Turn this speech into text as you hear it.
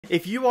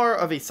If you are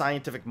of a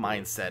scientific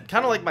mindset,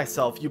 kind of like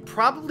myself, you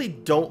probably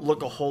don't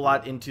look a whole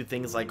lot into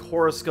things like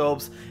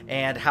horoscopes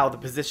and how the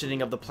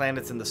positioning of the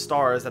planets and the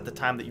stars at the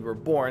time that you were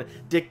born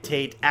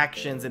dictate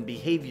actions and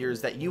behaviors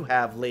that you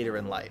have later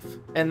in life.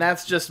 And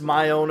that's just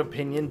my own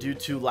opinion due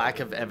to lack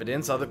of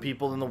evidence. Other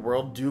people in the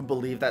world do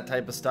believe that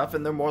type of stuff,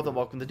 and they're more than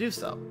welcome to do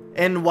so.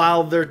 And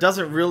while there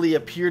doesn't really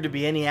appear to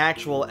be any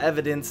actual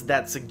evidence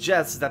that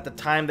suggests that the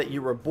time that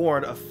you were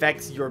born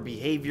affects your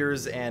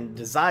behaviors and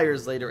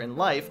desires later in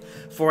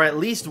life, for at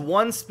least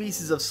one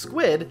species of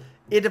squid,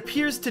 it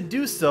appears to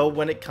do so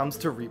when it comes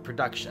to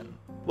reproduction.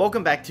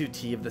 Welcome back to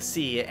Tea of the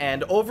Sea,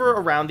 and over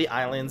around the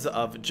islands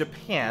of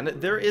Japan,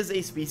 there is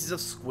a species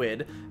of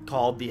squid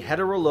called the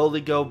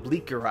Heterololigo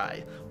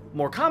bleacheri,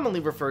 more commonly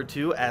referred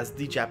to as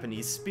the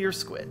Japanese spear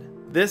squid.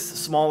 This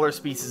smaller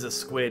species of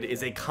squid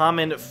is a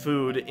common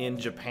food in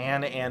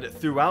Japan and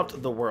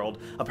throughout the world.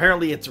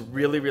 Apparently it's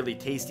really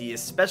tasty,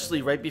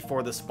 especially right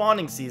before the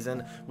spawning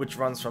season, which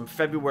runs from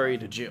February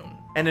to June.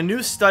 And a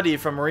new study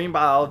from marine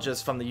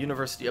biologists from the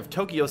University of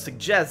Tokyo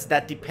suggests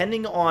that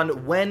depending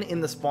on when in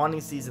the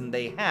spawning season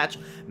they hatch,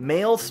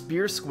 male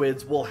spear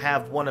squids will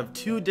have one of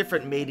two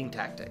different mating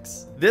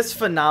tactics. This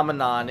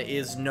phenomenon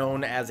is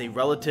known as a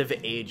relative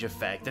age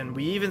effect, and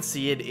we even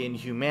see it in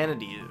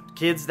humanity.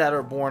 Kids that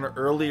are born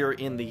earlier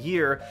in the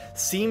year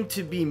seem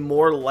to be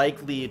more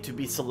likely to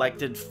be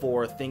selected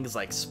for things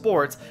like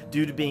sports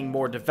due to being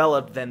more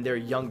developed than their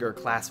younger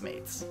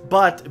classmates.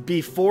 But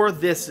before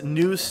this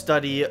new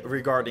study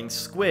regarding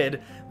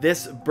squid,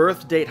 this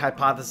birth date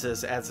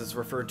hypothesis, as is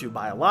referred to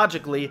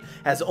biologically,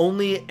 has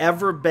only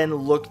ever been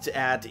looked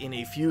at in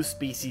a few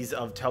species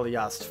of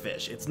teleost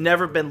fish. It's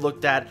never been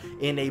looked at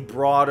in a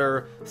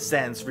broader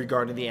sense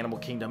regarding the animal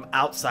kingdom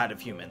outside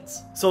of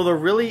humans. So there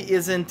really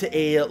isn't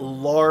a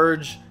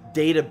large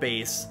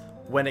database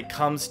when it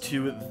comes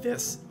to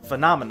this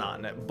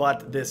phenomenon,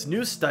 but this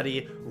new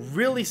study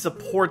really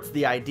supports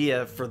the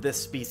idea for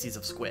this species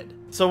of squid.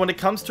 So when it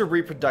comes to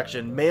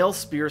reproduction, male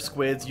spear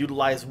squids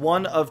utilize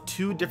one of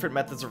two different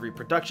methods of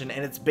reproduction,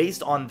 and it's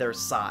based on their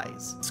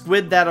size.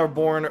 Squid that are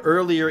born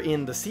earlier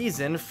in the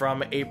season,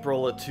 from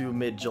April to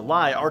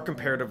mid-July, are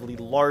comparatively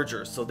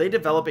larger, so they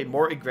develop a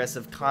more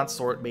aggressive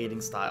consort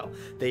mating style.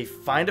 They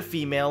find a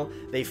female,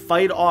 they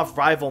fight off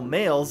rival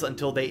males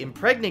until they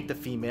impregnate the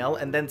female,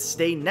 and then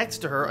stay next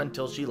to her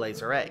until she lays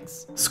her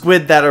eggs.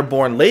 Squid that are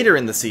born later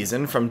in the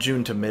season, from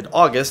June to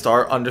mid-August,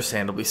 are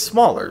understandably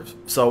smaller,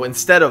 so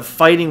instead of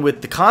fighting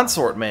with the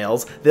consort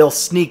males, they'll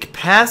sneak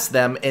past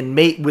them and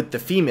mate with the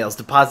females,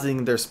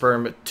 depositing their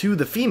sperm to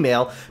the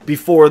female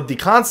before the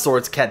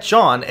consorts catch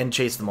on and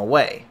chase them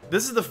away.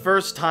 This is the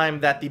first time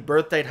that the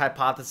birth date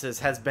hypothesis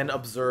has been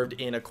observed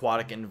in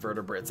aquatic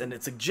invertebrates, and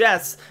it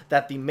suggests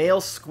that the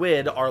male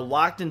squid are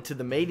locked into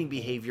the mating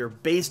behavior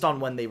based on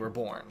when they were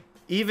born.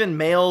 Even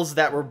males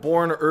that were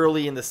born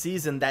early in the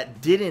season that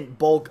didn't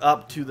bulk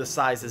up to the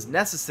sizes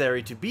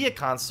necessary to be a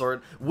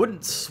consort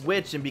wouldn't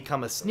switch and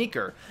become a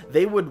sneaker.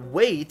 They would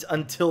wait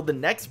until the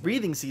next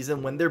breeding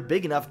season when they're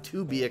big enough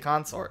to be a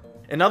consort.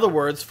 In other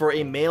words, for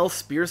a male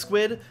spear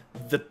squid,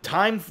 the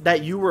time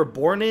that you were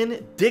born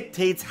in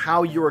dictates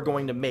how you are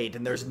going to mate,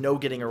 and there's no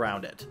getting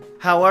around it.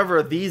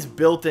 However, these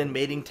built-in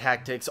mating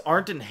tactics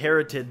aren't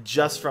inherited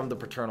just from the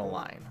paternal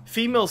line.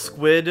 Female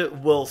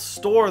squid will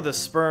store the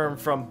sperm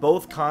from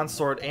both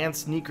consort and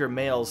sneaker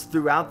males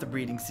throughout the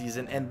breeding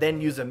season and then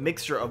use a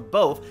mixture of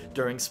both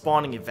during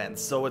spawning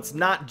events. So it's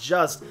not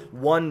just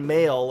one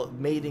male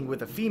mating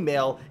with a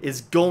female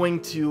is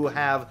going to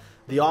have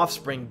the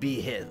offspring be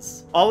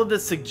his. All of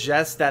this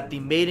suggests that the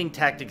mating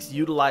tactics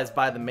utilized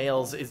by the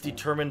males is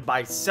determined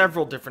by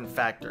several different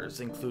factors,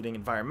 including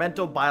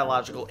environmental,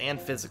 biological, and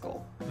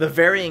physical. The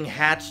varying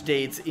hatch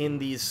dates in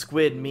these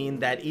squid mean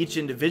that each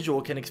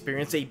individual can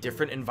experience a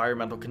different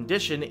environmental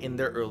condition in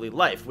their early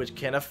life, which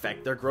can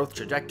affect their growth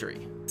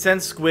trajectory.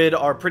 Since squid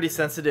are pretty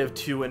sensitive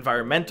to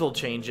environmental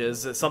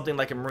changes, something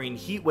like a marine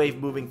heat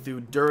wave moving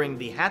through during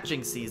the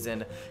hatching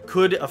season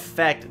could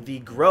affect the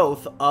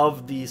growth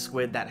of the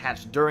squid that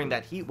hatched during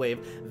that heat wave,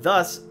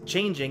 thus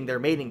changing their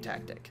mating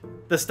tactic.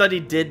 The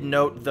study did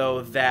note,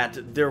 though,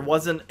 that there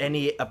wasn't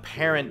any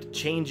apparent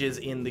changes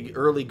in the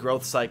early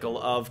growth cycle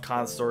of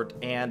consort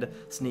and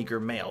sneaker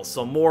males,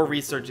 so more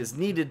research is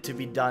needed to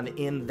be done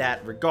in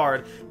that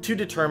regard to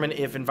determine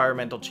if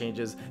environmental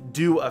changes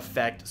do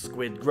affect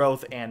squid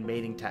growth and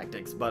mating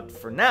tactics. But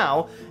for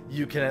now,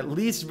 you can at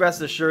least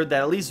rest assured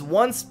that at least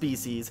one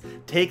species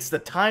takes the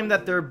time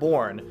that they're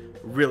born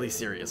really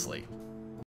seriously.